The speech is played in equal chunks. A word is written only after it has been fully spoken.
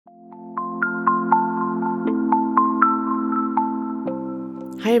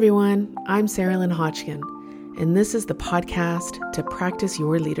Hi everyone, I'm Sarah Lynn Hodgkin, and this is the podcast to practice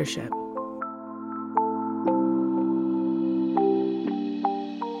your leadership.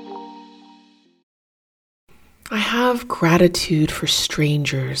 I have gratitude for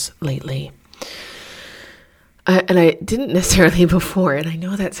strangers lately. And I didn't necessarily before, and I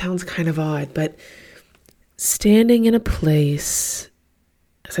know that sounds kind of odd, but standing in a place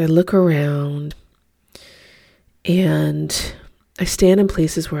as I look around, and I stand in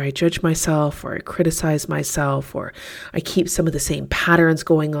places where I judge myself or I criticize myself or I keep some of the same patterns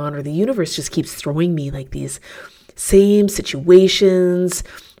going on, or the universe just keeps throwing me like these same situations,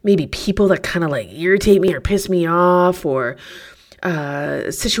 maybe people that kind of like irritate me or piss me off, or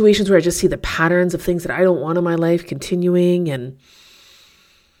situations where I just see the patterns of things that I don't want in my life continuing. And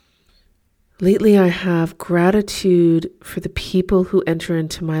lately I have gratitude for the people who enter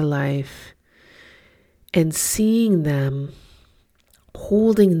into my life and seeing them,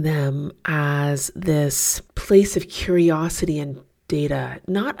 holding them as this place of curiosity and data,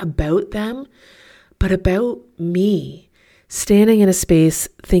 not about them, but about me, standing in a space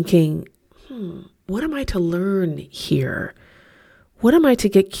thinking, what am I to learn here? What am I to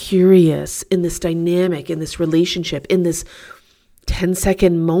get curious in this dynamic, in this relationship, in this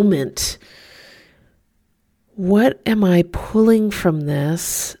 10-second moment? What am I pulling from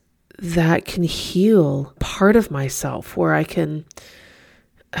this that can heal part of myself, where I can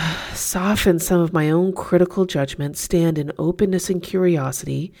soften some of my own critical judgment, stand in openness and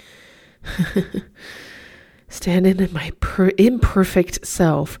curiosity, stand in my imperfect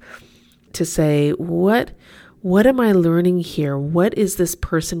self to say, what am I learning here? What is this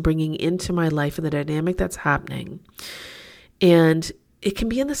person bringing into my life and the dynamic that's happening? And it can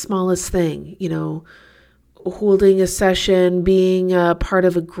be in the smallest thing, holding a session, being a part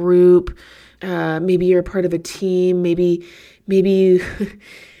of a group. Maybe you're a part of a team. Maybe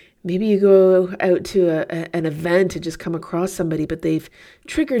you go out to an event and just come across somebody, but they've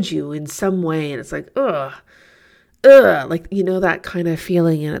triggered you in some way. And it's like, like, that kind of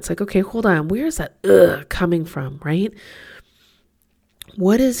feeling. And it's like, okay, hold on. Where's that coming from, right?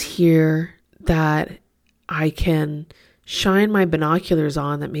 What is here that I can shine my binoculars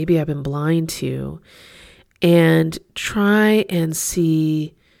on that maybe I've been blind to, and try and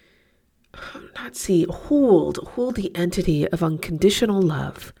hold the entity of unconditional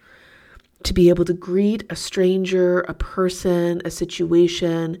love, to be able to greet a stranger, a person, a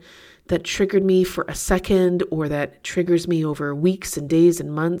situation that triggered me for a second, or that triggers me over weeks and days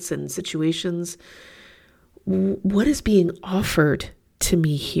and months and situations. What is being offered to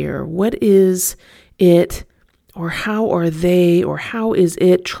me here? What is it, or how are they, or how is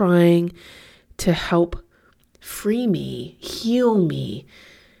it trying to help free me, heal me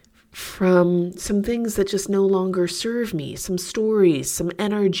from some things that just no longer serve me, some stories, some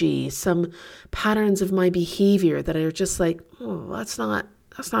energy, some patterns of my behavior that are just like, that's not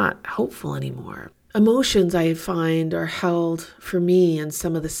helpful anymore. Emotions, I find, are held for me in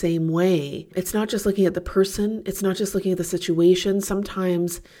some of the same way. It's not just looking at the person. It's not just looking at the situation.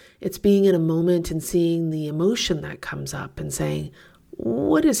 Sometimes it's being in a moment and seeing the emotion that comes up and saying,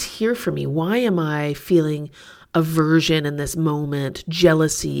 what is here for me? Why am I feeling aversion in this moment,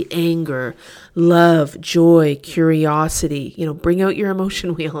 jealousy, anger, love, joy, curiosity? Bring out your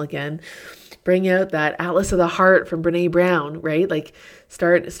emotion wheel again. Bring out that Atlas of the Heart from Brene Brown, right? Like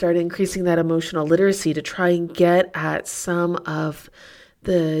start increasing that emotional literacy to try and get at some of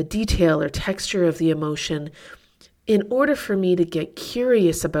the detail or texture of the emotion. In order for me to get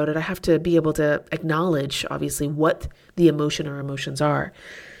curious about it, I have to be able to acknowledge, obviously, what the emotion or emotions are.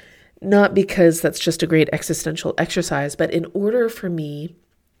 Not because that's just a great existential exercise, but in order for me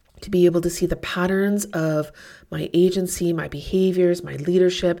to be able to see the patterns of my agency, my behaviors, my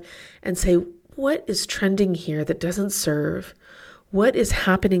leadership, and say, what is trending here that doesn't serve? What is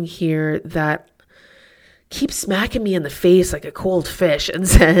happening here that keeps smacking me in the face like a cold fish and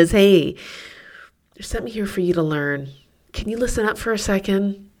says, hey, there's something here for you to learn. Can you listen up for a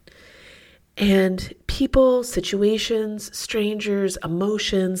second? And people, situations, strangers,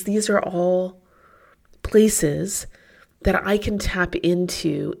 emotions, these are all places that I can tap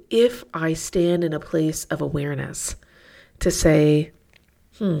into if I stand in a place of awareness to say,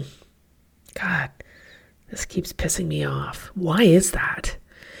 God, this keeps pissing me off. Why is that?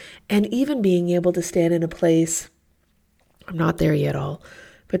 And even being able to stand in a place, I'm not there yet all,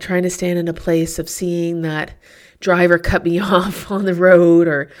 but trying to stand in a place of seeing that driver cut me off on the road,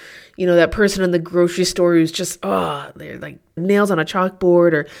 or, that person in the grocery store who's just, they're like nails on a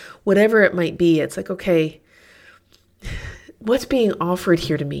chalkboard, or whatever it might be. It's like, okay, what's being offered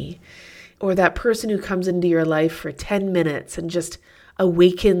here to me? Or that person who comes into your life for 10 minutes and just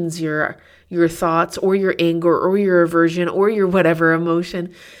awakens your thoughts or your anger or your aversion or your whatever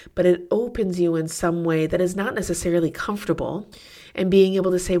emotion, but it opens you in some way that is not necessarily comfortable. And being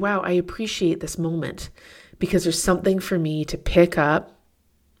able to say, wow, I appreciate this moment because there's something for me to pick up,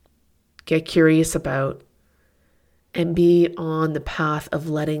 get curious about, and be on the path of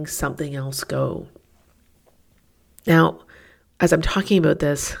letting something else go. Now, as I'm talking about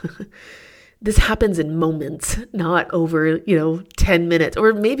this, this happens in moments, not over, 10 minutes,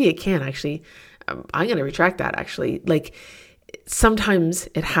 or maybe it can actually. I'm going to retract that actually. Like sometimes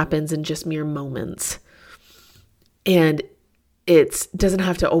it happens in just mere moments, and it doesn't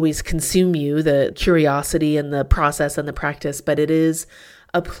have to always consume you, the curiosity and the process and the practice, but it is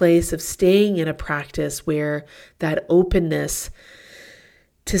a place of staying in a practice where that openness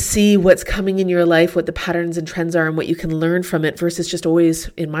to see what's coming in your life, what the patterns and trends are, and what you can learn from it versus just always,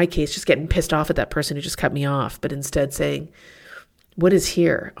 in my case, just getting pissed off at that person who just cut me off, but instead saying, what is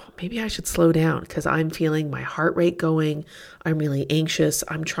here? Oh, maybe I should slow down because I'm feeling my heart rate going. I'm really anxious.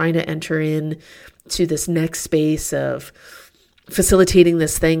 I'm trying to enter in to this next space of facilitating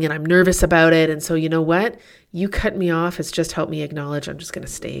this thing and I'm nervous about it. And so you know what? You cut me off has just helped me acknowledge I'm just going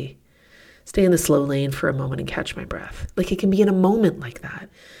to stay in the slow lane for a moment and catch my breath. Like it can be in a moment like that,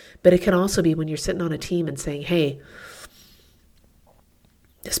 but it can also be when you're sitting on a team and saying, hey,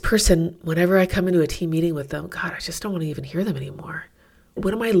 this person, whenever I come into a team meeting with them, God, I just don't want to even hear them anymore.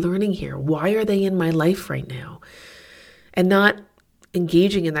 What am I learning here? Why are they in my life right now? And not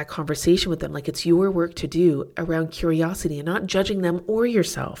engaging in that conversation with them like it's your work to do around curiosity and not judging them or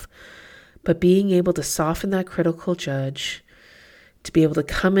yourself, but being able to soften that critical judge, to be able to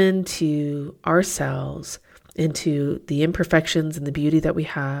come into ourselves, into the imperfections and the beauty that we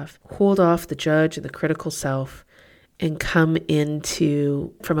have, hold off the judge and the critical self, and come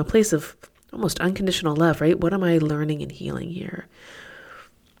into, from a place of almost unconditional love, right? What am I learning and healing here?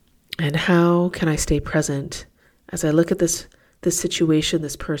 And how can I stay present as I look at this situation,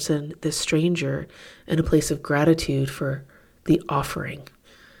 this person, this stranger, in a place of gratitude for the offering?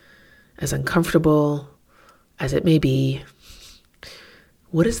 As uncomfortable as it may be,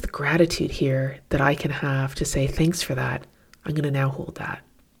 what is the gratitude here that I can have to say, thanks for that. I'm going to now hold that.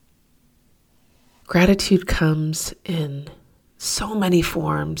 Gratitude comes in so many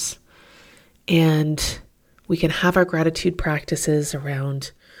forms, and we can have our gratitude practices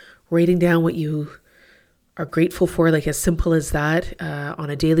around writing down what you are grateful for, like as simple as that, on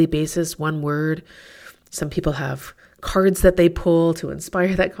a daily basis, one word. Some people have cards that they pull to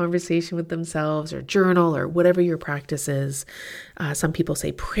inspire that conversation with themselves, or journal, or whatever your practice is. Some people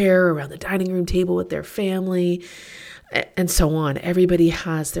say prayer around the dining room table with their family, and so on. Everybody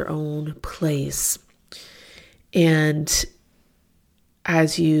has their own place. And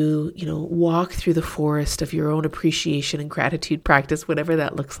as you walk through the forest of your own appreciation and gratitude practice, whatever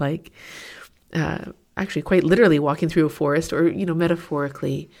that looks like, actually quite literally walking through a forest, or,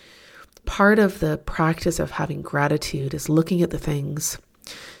 metaphorically, part of the practice of having gratitude is looking at the things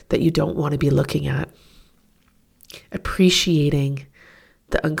that you don't want to be looking at, appreciating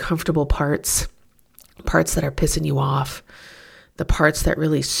the uncomfortable parts that are pissing you off, the parts that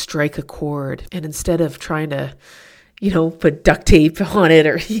really strike a chord. And instead of trying to, put duct tape on it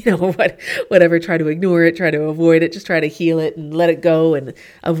or, whatever, try to ignore it, try to avoid it, just try to heal it and let it go and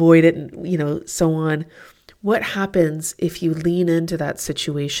avoid it and, so on. What happens if you lean into that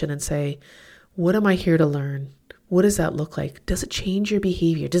situation and say, what am I here to learn? What does that look like? Does it change your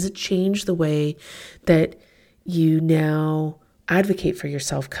behavior? Does it change the way that you now advocate for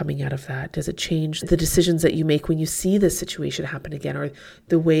yourself coming out of that? Does it change the decisions that you make when you see this situation happen again, or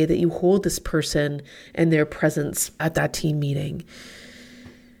the way that you hold this person and their presence at that team meeting?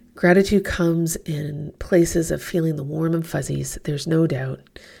 Gratitude comes in places of feeling the warm and fuzzies, there's no doubt,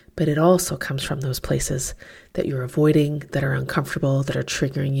 but it also comes from those places that you're avoiding, that are uncomfortable, that are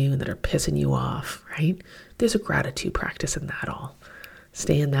triggering you, and that are pissing you off, right? There's a gratitude practice in that all.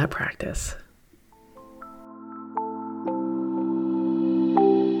 Stay in that practice.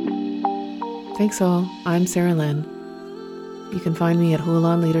 Thanks all. I'm Sarah Lynn. You can find me at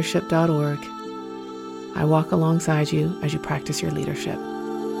hulanleadership.org. I walk alongside you as you practice your leadership.